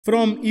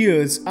From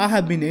years, I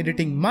have been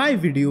editing my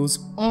videos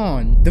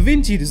on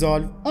Davinci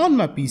Resolve on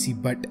my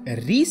PC, but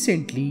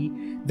recently,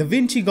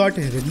 Davinci got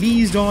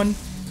released on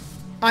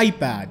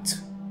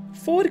iPads.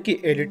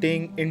 4K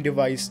editing in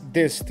device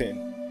this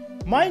thin.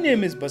 My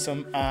name is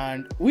Basam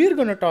and we're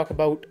gonna talk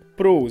about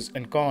pros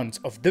and cons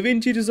of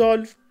Davinci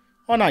Resolve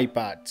on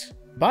iPads.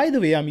 By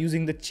the way, I'm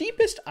using the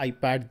cheapest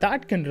iPad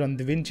that can run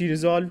Davinci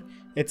Resolve.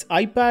 It's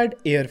iPad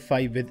Air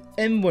 5 with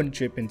M1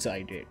 chip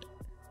inside it.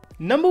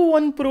 Number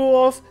one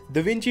pro of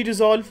Davinci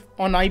Resolve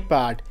on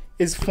iPad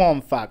is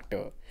form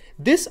factor.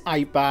 This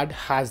iPad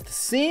has the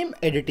same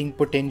editing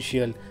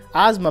potential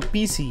as my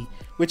PC,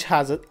 which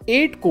has an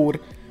 8-core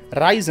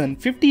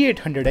Ryzen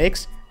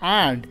 5800X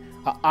and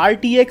a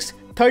RTX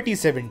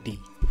 3070.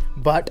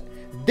 But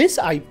this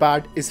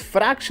iPad is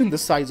fraction the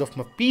size of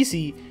my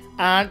PC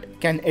and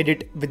can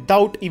edit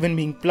without even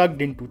being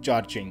plugged into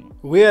charging.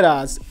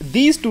 Whereas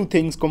these two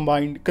things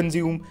combined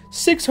consume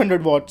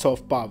 600 watts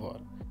of power.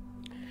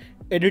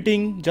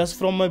 Editing just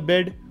from my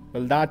bed,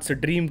 well, that's a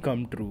dream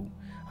come true.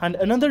 And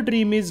another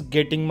dream is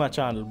getting my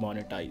channel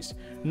monetized.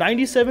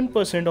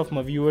 97% of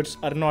my viewers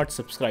are not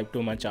subscribed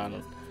to my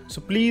channel.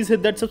 So please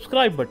hit that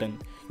subscribe button.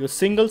 Your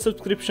single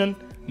subscription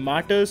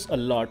matters a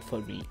lot for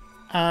me.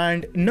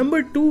 And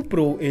number two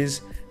pro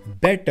is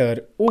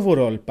better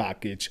overall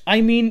package.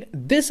 I mean,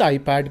 this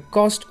iPad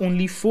cost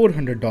only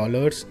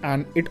 $400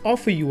 and it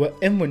offers you a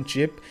M1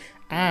 chip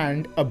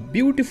and a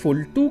beautiful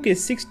 2K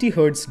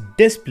 60Hz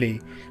display,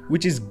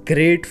 which is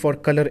great for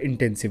color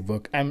intensive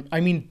work. I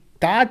mean,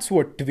 that's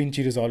what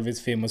Davinci Resolve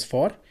is famous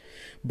for.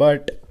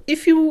 But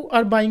if you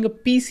are buying a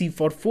PC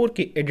for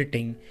 4K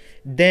editing,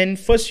 then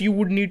first you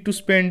would need to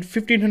spend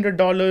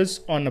 $1,500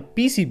 on a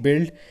PC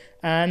build,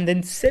 and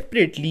then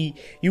separately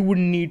you would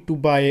need to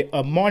buy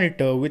a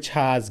monitor which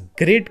has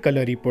great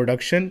color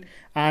reproduction,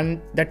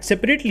 and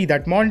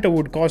that monitor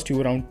would cost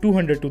you around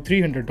 $200 to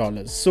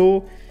 $300.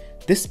 So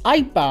this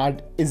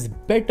iPad is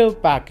better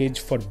package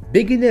for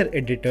beginner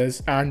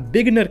editors and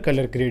beginner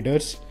color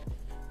graders.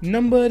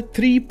 Number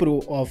 3 pro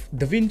of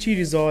Davinci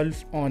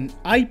Resolve on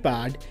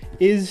iPad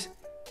is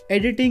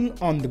editing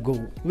on the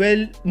go.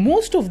 Well,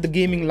 most of the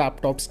gaming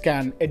laptops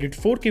can edit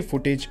 4K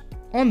footage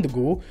on the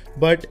go,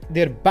 but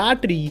their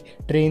battery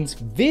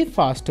drains way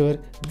faster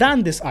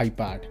than this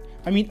iPad.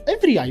 I mean,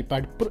 every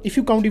iPad, if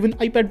you count even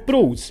iPad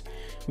Pros.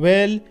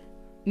 Well,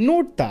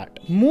 note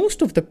that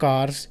most of the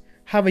cars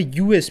have a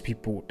USB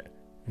port,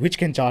 which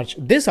can charge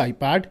this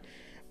iPad,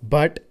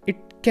 but it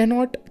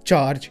cannot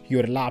charge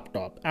your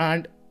laptop.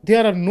 And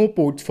there are no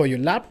ports for your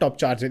laptop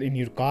charger in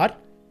your car.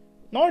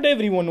 Not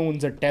everyone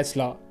owns a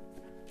Tesla.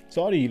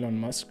 Sorry, Elon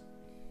Musk.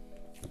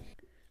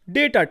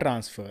 Data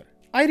transfer.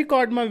 I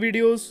record my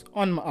videos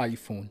on my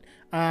iPhone,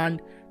 and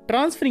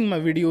transferring my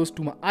videos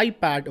to my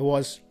iPad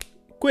was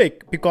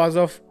quick because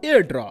of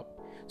AirDrop.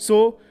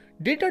 So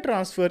data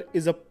transfer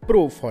is a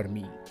pro for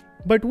me.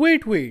 But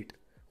wait,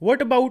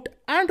 what about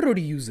Android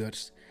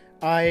users?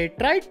 I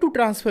tried to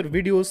transfer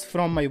videos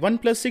from my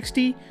OnePlus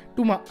 60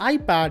 to my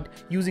iPad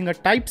using a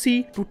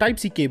Type-C to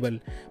Type-C cable,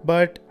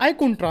 but I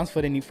couldn't transfer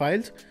any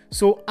files,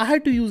 so I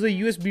had to use a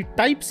USB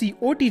Type-C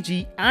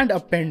OTG and a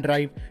pen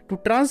drive to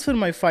transfer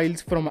my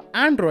files from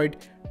Android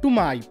to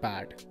my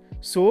iPad.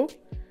 So,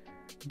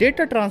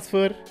 data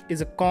transfer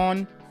is a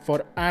con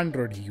for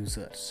Android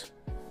users.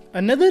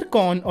 Another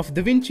con of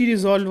Davinci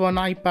Resolve on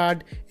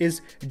iPad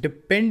is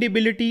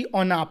dependability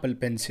on Apple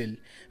Pencil.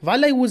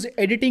 While I was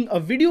editing a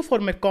video for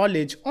my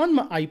college on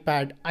my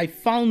iPad, I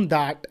found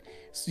that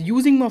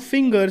using my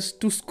fingers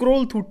to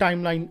scroll through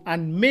timeline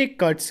and make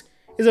cuts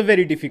is a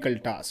very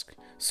difficult task.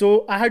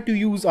 So I had to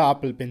use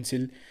Apple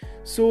Pencil.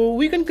 So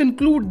we can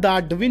conclude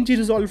that Davinci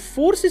Resolve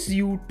forces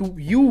you to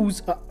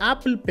use an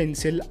Apple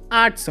Pencil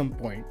at some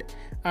point.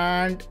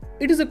 And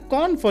it is a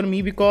con for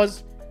me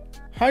because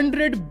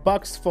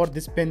 $100 for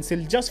this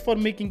pencil just for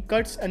making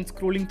cuts and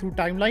scrolling through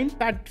timeline,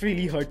 that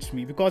really hurts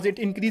me because it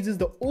increases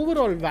the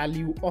overall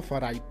value of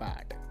our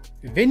iPad.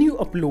 When you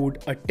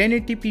upload a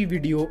 1080p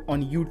video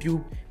on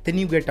YouTube, then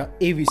you get a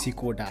AVC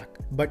codec.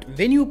 But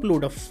when you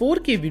upload a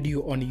 4K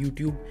video on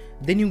YouTube,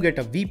 then you get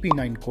a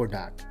VP9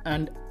 codec.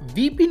 And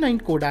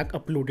VP9 codec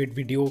uploaded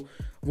video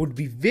would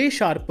be way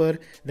sharper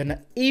than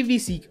an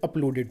AVC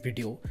uploaded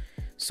video.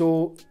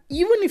 So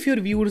even if your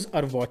viewers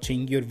are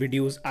watching your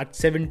videos at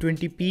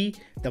 720p,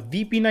 the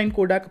VP9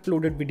 codec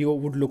uploaded video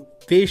would look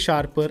way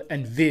sharper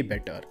and way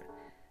better.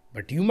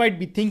 But you might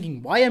be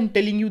thinking why I'm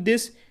telling you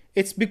this.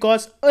 It's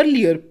because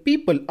earlier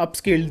people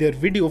upscaled their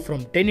video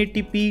from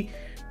 1080p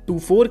to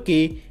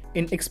 4K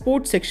in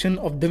export section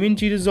of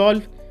Davinci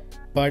Resolve,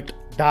 but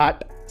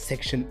that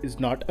section is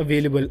not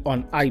available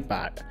on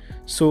iPad.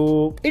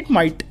 So it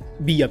might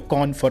be a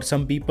con for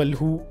some people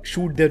who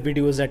shoot their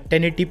videos at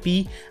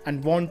 1080p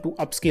and want to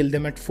upscale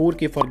them at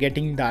 4K for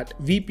getting that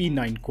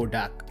VP9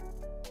 codec.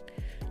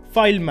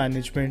 File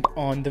management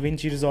on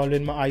Davinci Resolve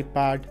in my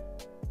iPad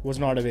was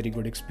not a very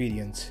good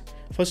experience.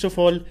 First of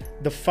all,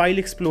 the file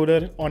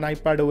explorer on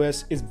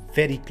iPadOS is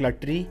very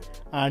cluttery,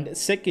 and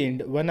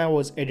second, when I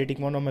was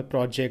editing one of my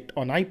projects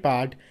on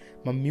iPad,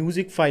 my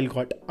music file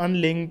got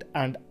unlinked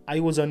and I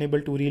was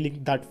unable to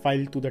relink that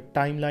file to the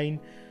timeline,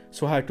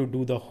 so I had to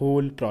do the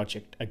whole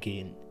project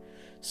again.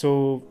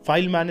 So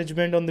file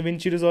management on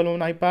DaVinci Resolve on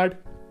iPad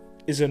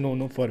is a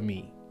no-no for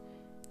me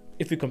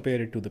if you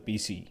compare it to the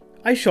PC.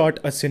 I shot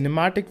a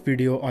cinematic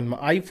video on my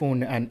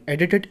iPhone and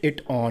edited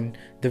it on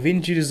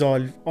DaVinci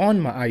Resolve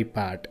on my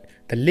iPad.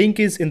 The link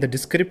is in the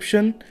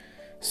description.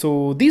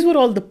 So these were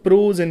all the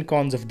pros and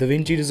cons of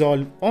DaVinci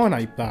Resolve on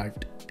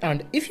iPad.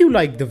 And if you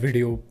liked the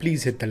video,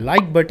 please hit the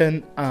like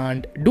button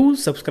and do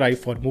subscribe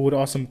for more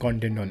awesome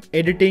content on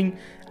editing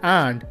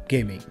and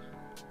gaming.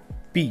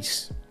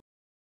 Peace.